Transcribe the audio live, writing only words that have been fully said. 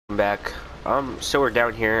Back. So we're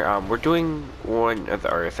down here. We're doing one of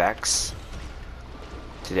the artifacts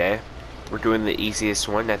today. We're doing the easiest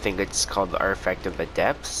one. I think it's called the Artifact of the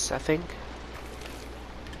Depths, I think.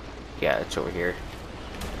 Yeah, it's over here.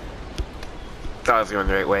 Thought I was going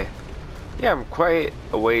the right way. Yeah, I'm quite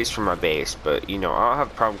a ways from my base, but you know, I don't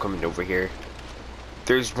have a problem coming over here.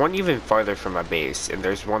 There's one even farther from my base, and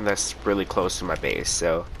there's one that's really close to my base,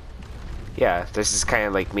 so yeah, this is kind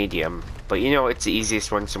of like medium. But you know, it's the easiest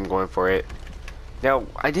one, so I'm going for it. Now,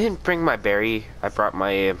 I didn't bring my berry. I brought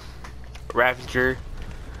my Ravager,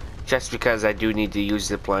 just because I do need to use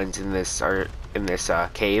zip lines in this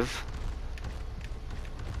cave.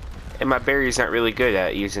 And my berry's not really good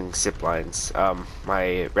at using zip lines.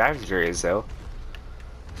 My Ravager is though,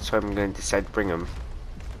 so I'm going to decide to bring him.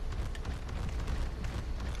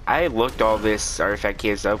 I looked all this artifact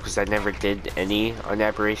caves up because I never did any on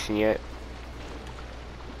Aberration yet.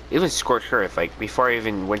 Even Scorched Earth, like before I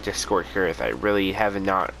even went to Scorched Earth, I really have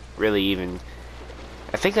not really even.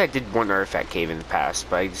 I think I did one artifact cave in the past,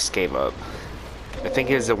 but I just gave up. I think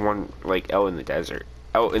it was the one like out in the desert.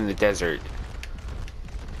 Out in the desert.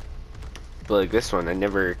 But like this one I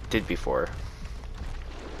never did before.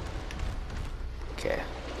 Okay.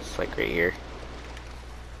 It's like right here.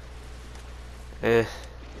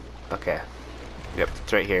 Okay. Yep,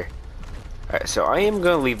 it's right here. Alright, so I am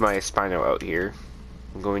gonna leave my Spino out here.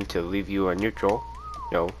 I'm going to leave you on neutral.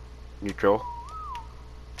 No, neutral.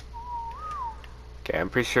 Okay, I'm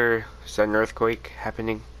pretty sure, is that an earthquake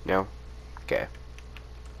happening? No? Okay.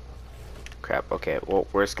 Crap, okay, well,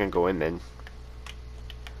 we're just gonna go in then.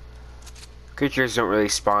 Creatures don't really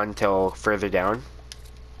spawn till further down.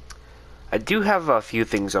 I do have a few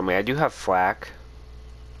things on me. I do have flak.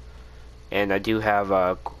 And I do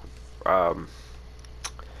have,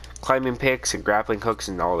 climbing picks and grappling hooks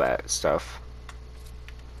and all that stuff.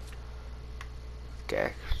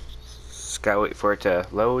 Okay. Just gotta wait for it to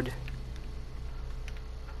load.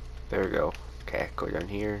 There we go. Okay, go down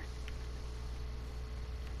here.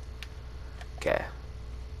 Okay.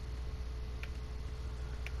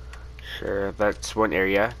 Sure, that's one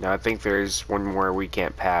area. Now I think there's one more we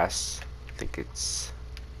can't pass. I think it's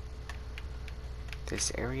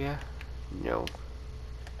this area? No.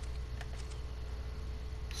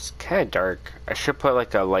 It's kind of dark. I should put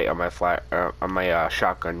like a light on my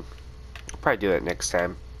shotgun. I'll probably do that next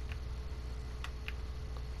time.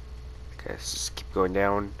 Okay, let's just keep going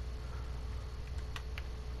down.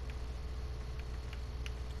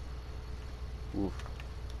 Ooh.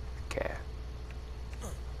 Okay. I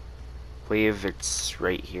believe it's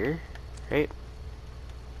right here, right?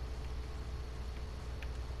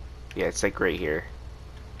 Yeah, it's like right here.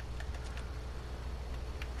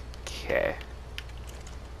 Okay.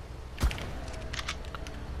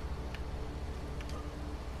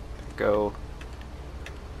 Go.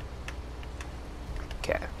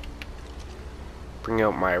 Okay. Bring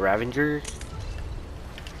out my Ravager.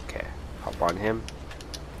 Okay. Hop on him.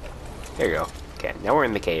 There you go. Okay, now we're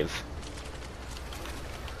in the cave.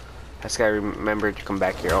 I just gotta remember to come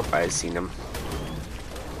back here. Oh, I've seen him.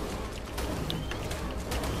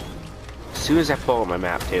 As soon as I pull up my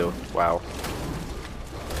map too. Wow.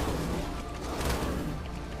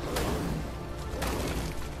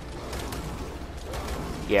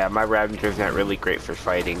 Yeah, my Ravager's not really great for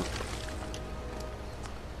fighting.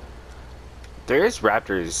 There is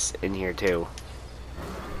raptors in here too.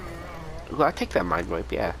 Ooh, I'll take that mind wipe,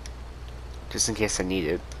 yeah. Just in case I need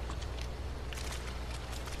it.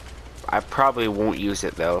 I probably won't use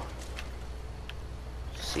it though.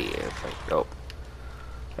 Let's see if I... Nope.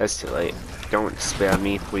 That's too late. Don't spit on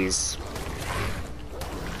me, please.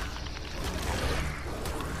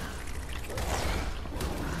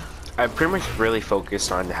 I'm pretty much really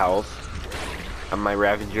focused on health on my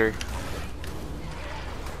Ravager.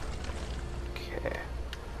 Okay.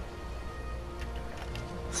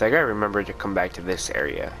 So I gotta remember to come back to this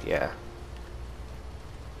area, yeah.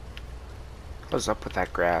 What's up with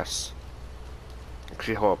that grass?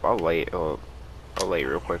 Actually, hold up, I'll lay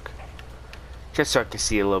real quick. Just so I can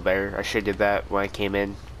see a little better. I should have did that when I came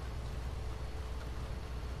in.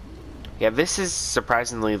 Yeah, this is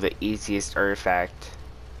surprisingly the easiest artifact.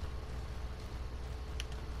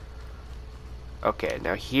 Okay,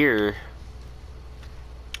 now here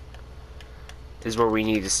is where we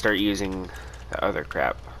need to start using the other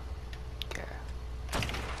crap. Okay.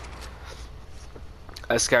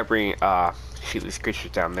 I just gotta bring, shoot these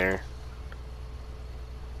creatures down there.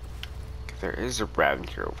 There is a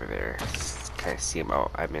Ravager over there. Kind of see him out.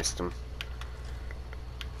 I missed him.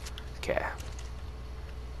 Okay.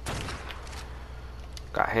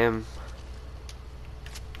 Got him.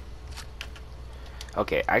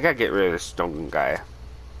 Okay, I gotta get rid of the stone guy.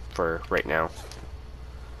 for right now.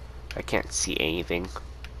 I can't see anything.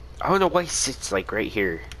 I don't know why he sits like right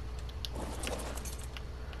here.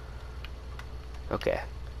 Okay.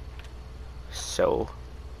 So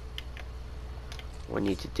what we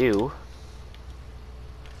need to do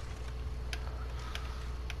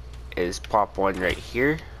is pop one right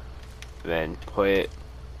here, then put it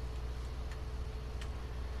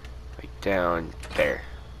right down there.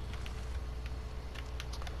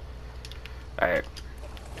 Alright.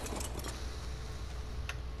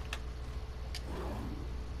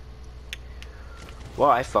 Well,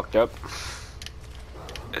 I fucked up.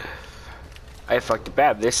 I fucked it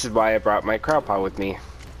bad. This is why I brought my crowd pot with me.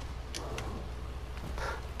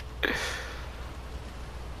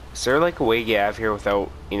 Is there like a way to get out of here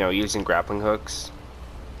without, you know, using grappling hooks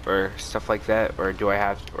or stuff like that? Or do I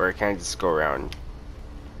have, or can I just go around?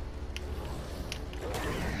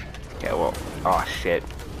 Yeah, well, oh shit.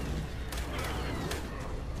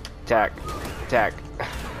 Attack, attack.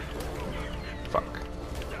 Fuck.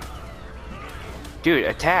 Dude,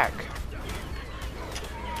 attack.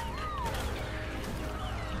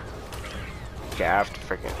 Okay, I have to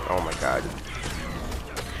freaking, oh my god.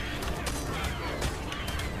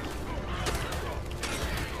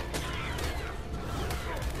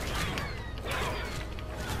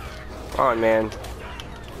 Come on, man.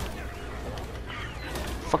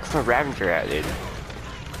 Fuck's my Ravager at, dude?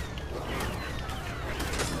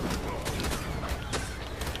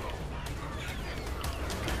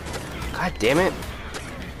 God damn it.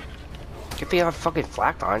 Get the other fucking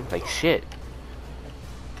flak on, like shit.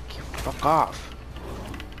 Fuck off.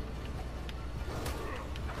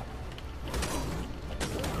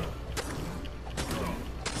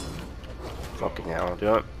 Fucking hell,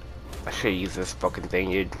 dude. I should use this fucking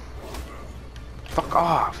thing, dude. Fuck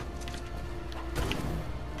off.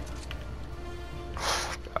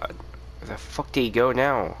 God. Where the fuck did he go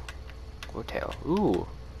now? Glowtail. Ooh.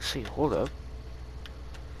 See, hold up.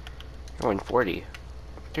 You're 140.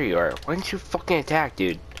 There you are. Why didn't you fucking attack,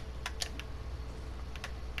 dude?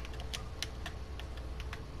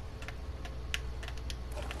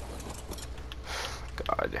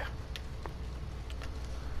 God.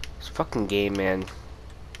 This fucking game, man.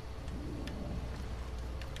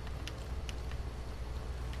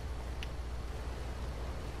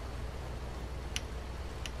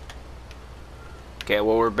 Okay,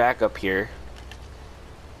 well, we're back up here.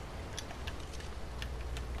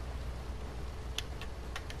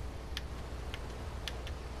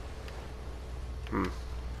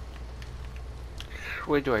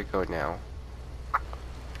 Where do I go now?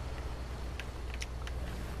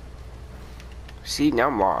 See, now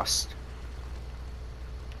I'm lost.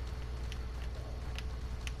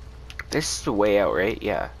 This is the way out, right?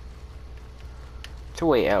 Yeah. It's the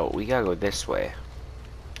way out. We gotta go this way.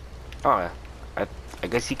 Oh, I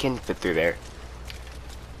guess you can fit through there.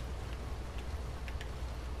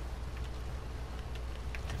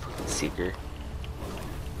 Fucking seeker.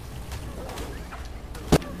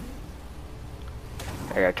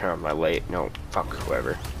 I gotta turn on my light. No, fuck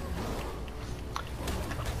whoever.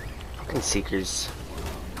 Fucking seekers.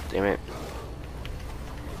 Damn it.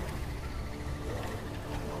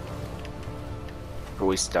 Are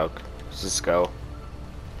we stuck? Let's just go.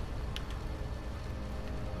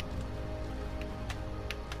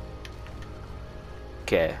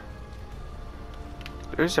 Okay.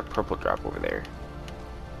 There's a purple drop over there.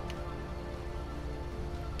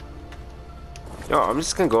 No, I'm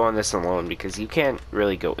just gonna go on this alone because you can't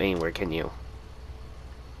really go anywhere, can you?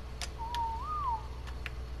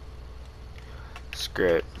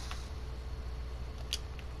 Screw it.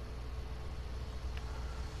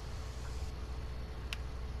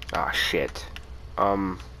 Ah, shit.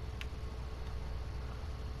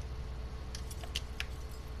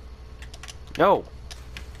 No!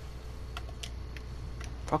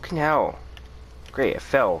 Fucking hell. Great, it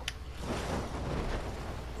fell.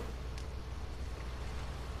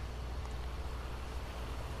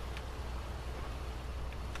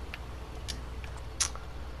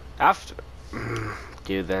 After...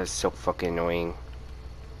 Dude, that's so fucking annoying.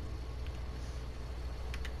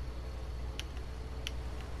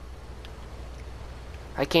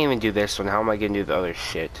 I can't even do this one. How am I gonna do the other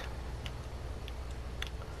shit?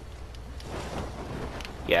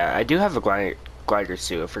 Yeah, I do have a glider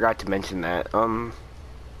suit. I forgot to mention that. You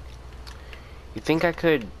think I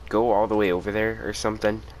could go all the way over there or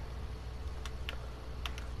something?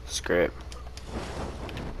 Screw it.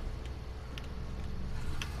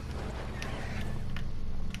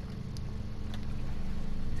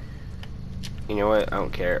 You know what? I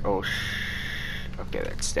don't care. Oh, okay,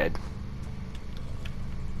 that's dead.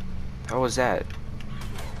 How was that?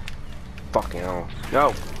 Fucking hell.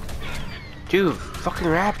 No! Dude, fucking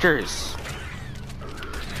raptors.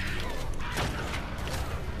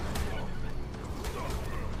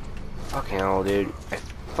 Fucking hell, dude. I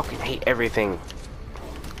fucking hate everything.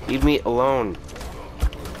 Leave me alone.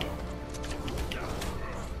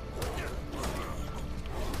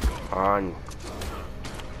 On.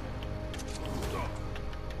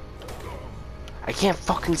 I can't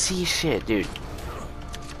fucking see shit, dude.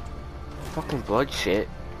 Fucking blood shit.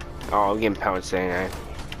 Oh, I'm getting pounced, ain't I?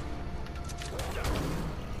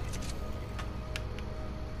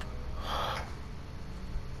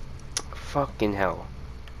 Fucking hell.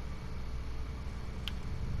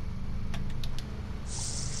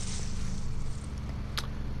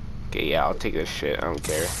 Okay, yeah, I'll take this shit. I don't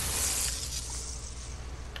care.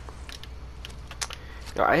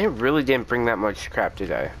 No, I really didn't bring that much crap,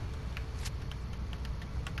 did I?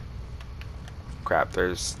 Crap,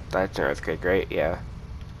 that's an earthquake, right? Yeah.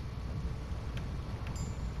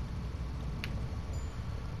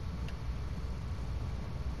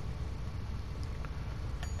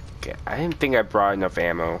 Okay, I didn't think I brought enough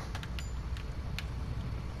ammo.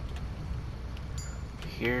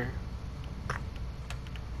 Here.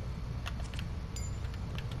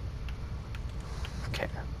 Okay.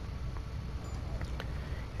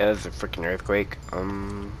 Yeah, that's a freaking earthquake.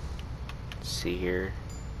 Let's see here.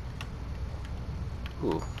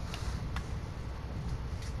 Ooh.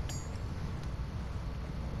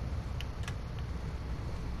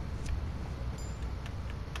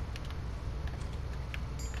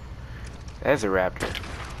 That's a raptor.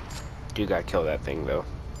 You gotta kill that thing though.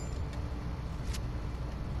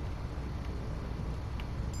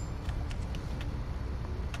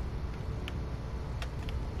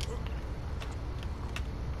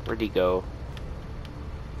 Where'd he go?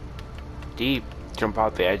 Did he jump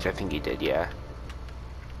off the edge? I think he did, yeah.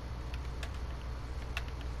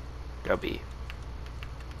 Gubby.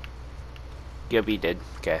 Gubby did.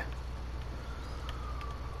 Okay.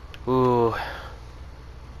 Ooh.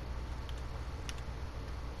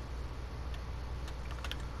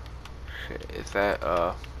 Shit, is that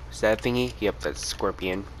thingy? Yep, that's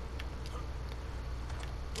Scorpion.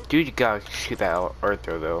 Dude, you gotta shoot that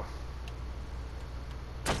Arthur though.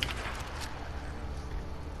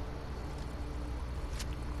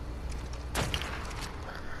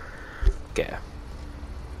 Okay.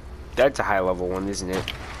 That's a high level one, isn't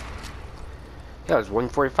it? Yeah, it was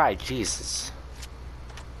 145, Jesus.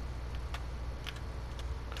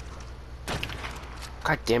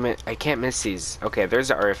 God damn it, I can't miss these. Okay, there's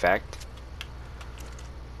the artifact.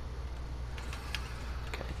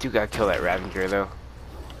 Okay, I do gotta kill that Ravager though.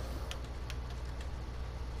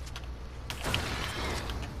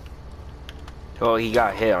 Oh, he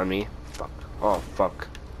got hit on me. Fuck. Oh, fuck.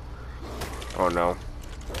 Oh no.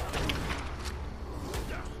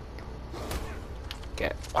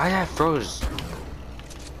 Okay, why did I froze?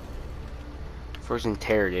 Frozen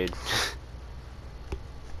terror, dude.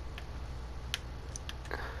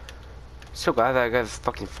 So glad that I got this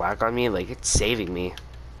fucking flag on me, like it's saving me.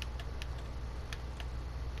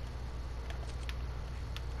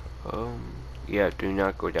 Yeah, do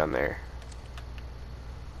not go down there.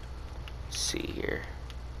 Let's see here.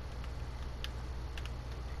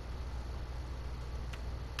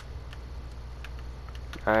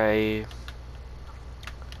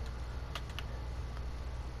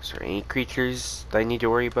 Is there any creatures that I need to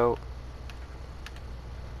worry about?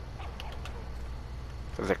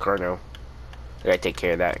 There's a Chrono. I gotta take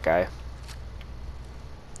care of that guy.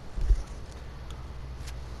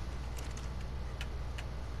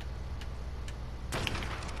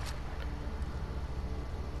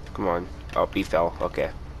 Come on. Oh, B fell.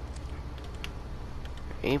 Okay.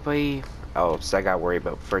 Anybody else I gotta worry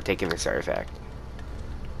about before taking this artifact?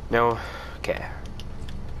 No? Okay.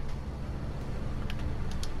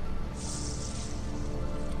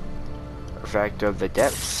 Artifact of the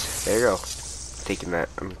depths. There you go. Taking that.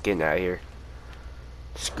 I'm getting out of here.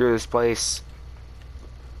 Screw this place.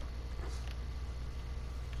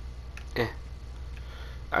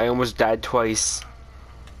 I almost died twice.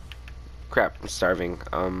 Crap, I'm starving.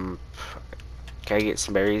 Can I get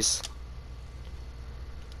some berries?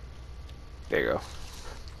 There you go.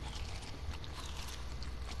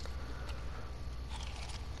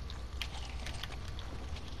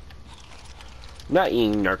 I'm not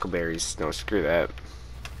eating narco berries. No, screw that.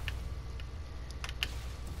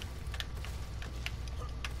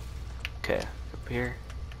 Okay, up here.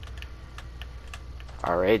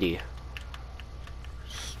 Alrighty.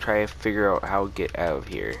 Let's try to figure out how to get out of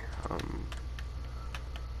here.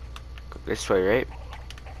 Go this way, right?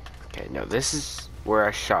 Okay, no, this is where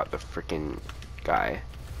I shot the freaking guy.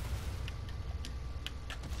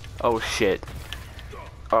 Oh shit.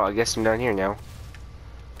 Oh, I guess I'm down here now.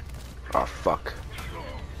 Oh, fuck.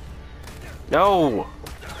 No!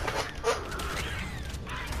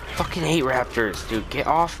 Fucking hate raptors, dude. Get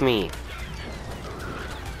off me.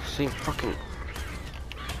 See, fucking...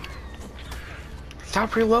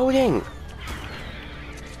 Stop reloading!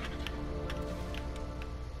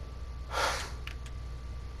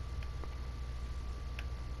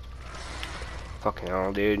 Fucking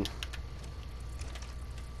hell, dude.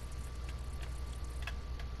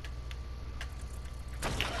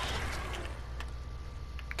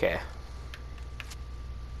 Okay.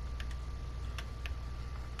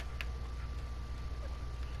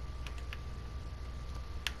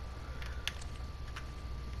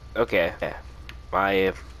 Okay.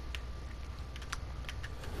 My...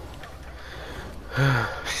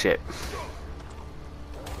 Shit.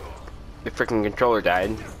 The freaking controller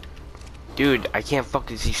died. Dude, I can't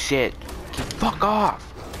fucking see shit. Fuck off!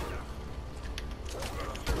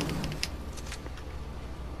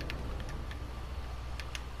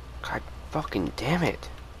 God fucking damn it.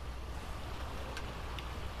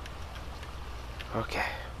 Okay.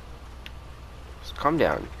 Just calm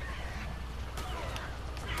down.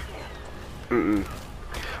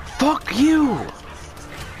 Fuck you!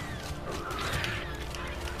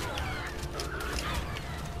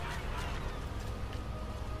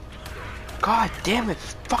 God damn it,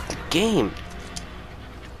 this fucking game.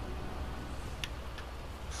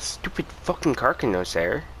 Stupid fucking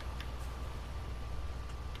Carcanosaur.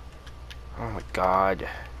 Oh my god.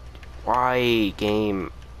 Why,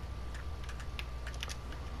 game?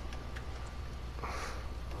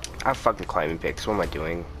 I have fucking climbing picks. What am I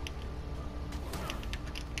doing?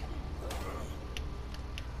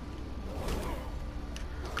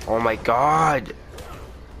 Oh my god.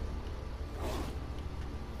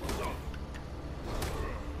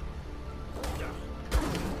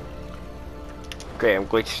 Great, I'm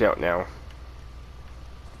glitched out now.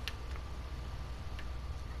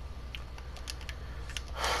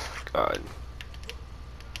 God.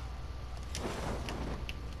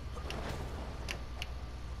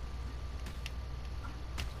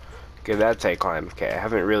 Okay, that's how I climb. Okay, I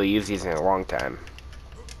haven't really used these in a long time.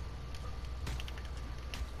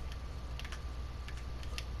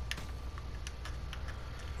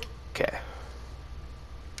 Okay.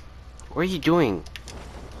 What are you doing?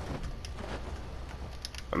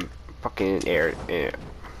 I'm fucking in air.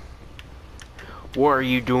 What are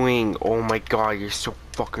you doing? Oh my god, you're so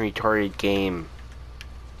fucking retarded, game.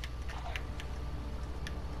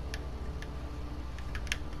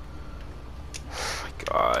 Oh my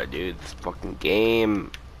god, dude, this fucking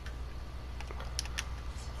game.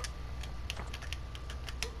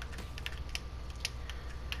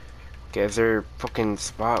 Okay, is there a fucking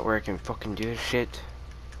spot where I can fucking do this shit?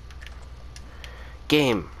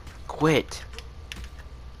 Game, quit.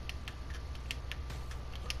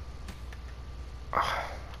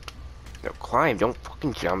 No, climb, don't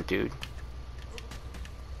fucking jump, dude.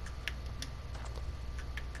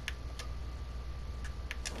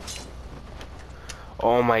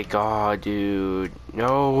 Oh my god, dude.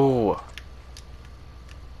 No.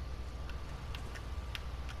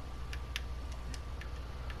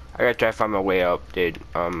 I gotta try to find my way up, dude.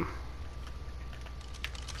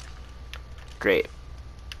 Great.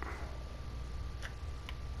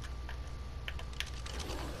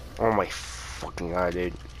 Oh my fucking god,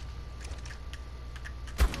 dude.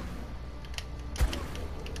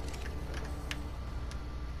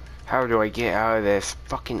 How do I get out of this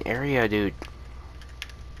fucking area, dude?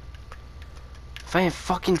 If I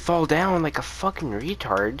fucking fall down like a fucking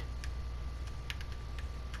retard.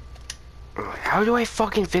 How do I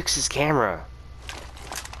fucking fix this camera?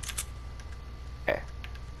 Okay.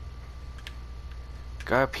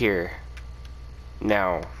 Go up here.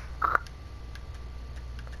 Now.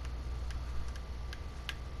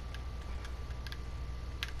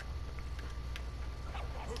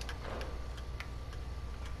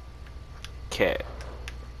 Okay.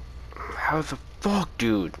 How the fuck,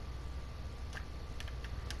 dude?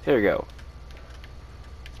 There we go.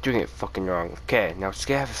 Doing it fucking wrong. Okay, now let's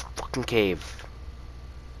get out of this fucking cave.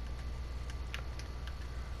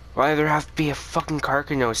 Why does there have to be a fucking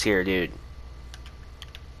Carcanos here, dude?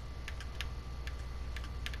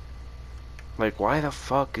 Like, why the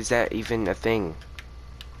fuck is that even a thing?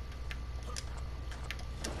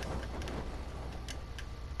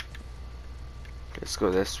 Let's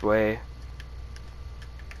go this way.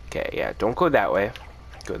 Okay, yeah, don't go that way.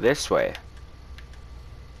 Go this way.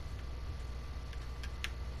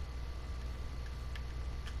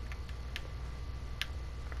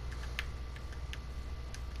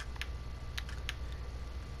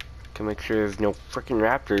 Can make sure there's no freaking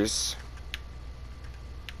raptors.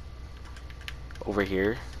 over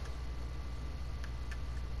here.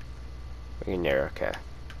 Right in there, okay.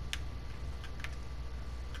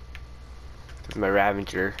 With my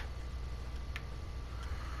Ravager.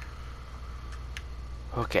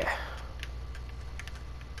 Okay.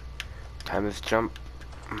 Time to jump.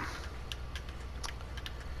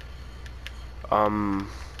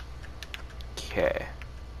 Okay.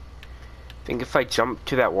 I think if I jump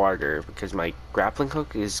to that water, because my grappling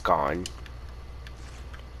hook is gone.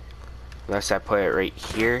 Unless I put it right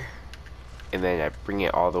here, and then I bring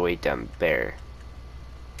it all the way down there.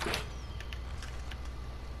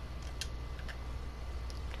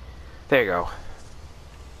 There you go.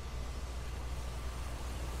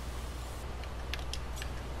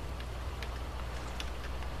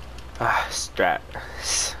 Ah, strat.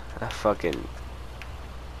 Fucking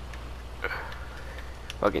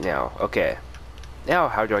now. Okay. Now,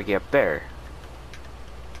 how do I get up there?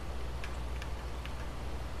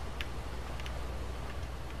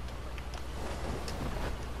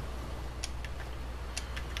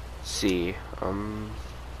 Let's see.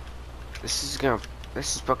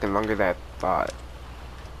 This is fucking longer than I thought.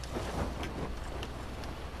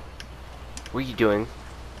 What are you doing?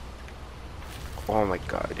 Oh my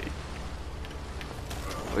god, dude.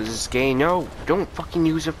 What is this game? No, don't fucking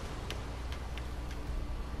use a...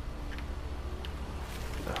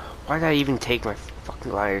 Why did I even take my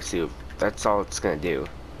fucking liar suit? That's all it's gonna do.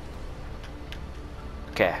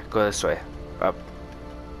 Okay, go this way. Up.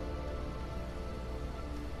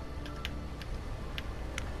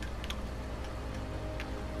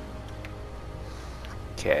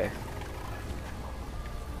 Okay.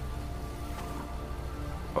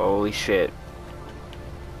 Holy shit.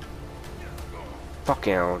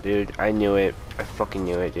 Fucking hell, dude. I knew it. I fucking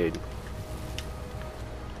knew it, dude.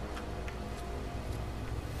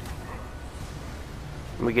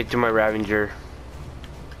 Let me get to my Ravager.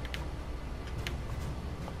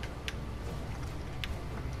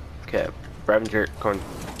 Okay, Ravager, come on.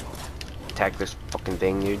 Attack this fucking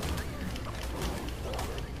thing, dude.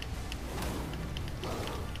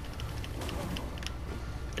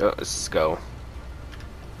 Oh, let's go.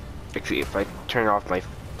 Actually, if I turn off my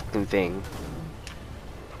fucking thing.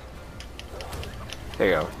 There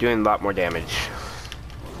you go. Doing a lot more damage.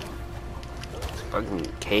 It's a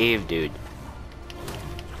fucking cave, dude.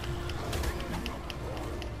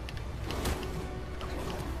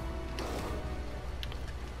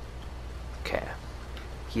 Okay.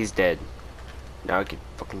 He's dead. Now I can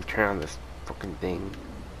fucking turn on this fucking thing.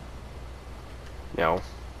 No.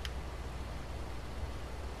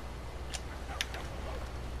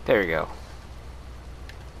 There we go.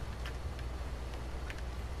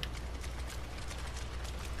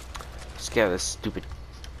 Let's get out of this stupid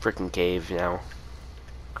freaking cave now.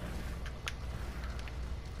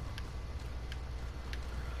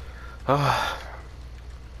 Oh.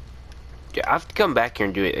 Yeah, I have to come back here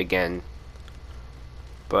and do it again.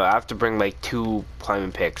 But I have to bring like 2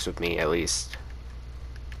 climbing picks with me at least.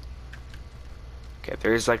 Okay,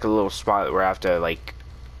 there's like a little spot where I have to like...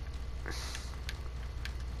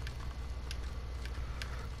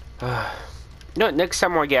 No, next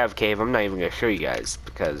time I get out of cave, I'm not even gonna show you guys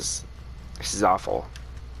because this is awful.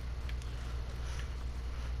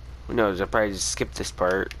 Who knows? I'll probably just skip this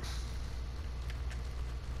part.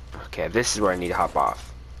 Okay, this is where I need to hop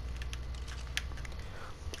off.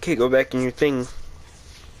 Okay, go back in your thing.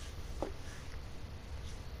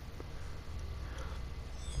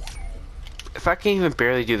 If I can't even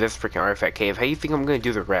barely do this freaking artifact cave, how do you think I'm gonna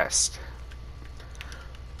do the rest?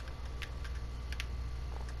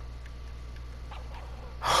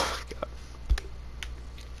 God.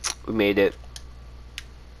 We made it.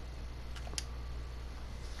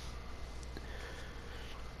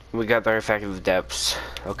 We got the artifact of the depths.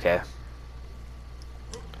 Okay.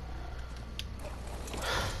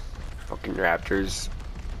 Fucking raptors.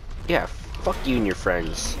 Yeah, fuck you and your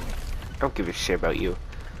friends. I don't give a shit about you.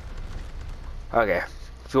 Okay.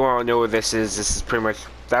 If you want to know where this is pretty much,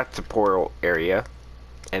 that's the portal area.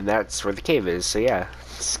 And that's where the cave is, so yeah.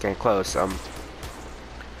 It's kinda close.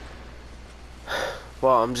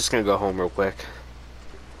 Well, I'm just gonna go home real quick.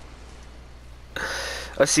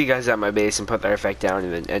 I'll see you guys at my base and put the artifact down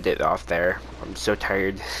and then end it off there. I'm so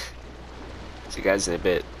tired. See you guys in a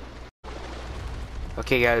bit.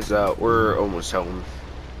 Okay guys, we're almost home.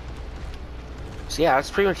 So yeah, let's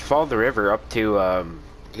pretty much follow the river up to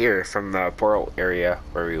here from the portal area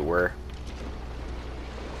where we were.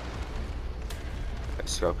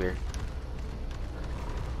 Let's go up here.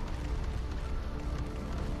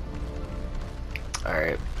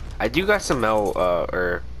 Alright. I do got some metal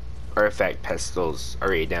or artifact pestles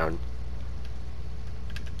already down.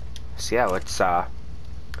 So yeah, let's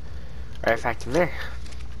artifact in there.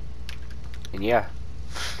 And yeah.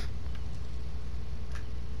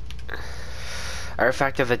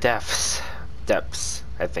 Artifact of the Depths,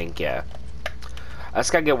 I think, yeah. I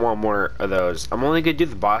just gotta get one more of those. I'm only gonna do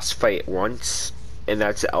the boss fight once, and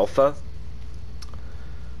that's alpha.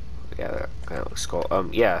 Yeah, that kind of looks cool.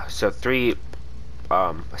 Yeah, so 3,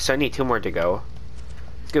 so I need 2 more to go.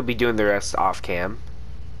 It's gonna be doing the rest off cam.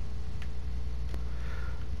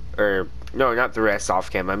 Or, no, not the rest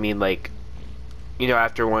off cam. I mean, like, you know,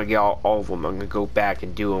 after I want to get all of them, I'm gonna go back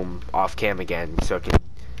and do them off cam again, so I can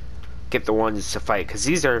get the ones to fight, because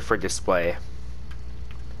these are for display.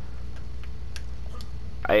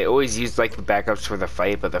 I always use like the backups for the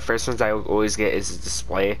fight, but the first ones I always get is a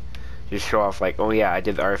display to show off, like, oh yeah, I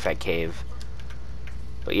did the artifact cave.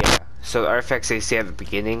 But yeah, so the artifacts they say at the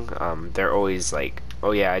beginning, they're always like,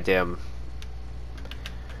 oh yeah, I did them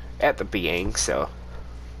at the beginning. So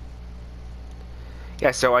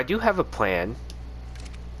yeah, so I do have a plan.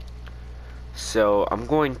 So I'm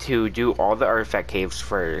going to do all the artifact caves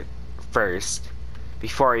first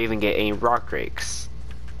before I even get any rock rakes.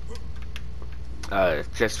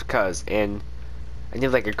 Just because, and I need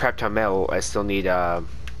like a crap ton of metal. I still need to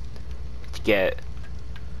get.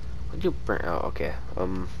 What do you burn? Oh, okay.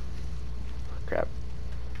 Crap.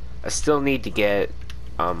 I still need to get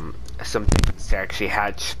some things to actually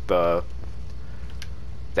hatch the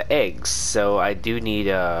eggs. So I do need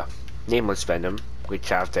a nameless venom,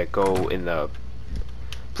 which I have to go in the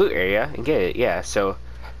blue area and get it. Yeah. So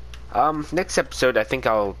next episode, I think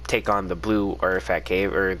I'll take on the blue artifact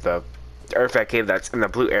cave, or the artifact cave that's in the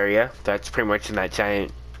blue area. That's pretty much in that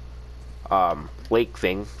giant lake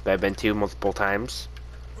thing that I've been to multiple times.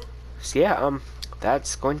 So yeah,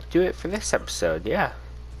 that's going to do it for this episode. Yeah,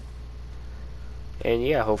 and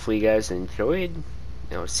yeah, hopefully you guys enjoyed.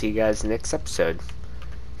 I'll see you guys next episode.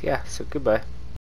 Yeah, so goodbye.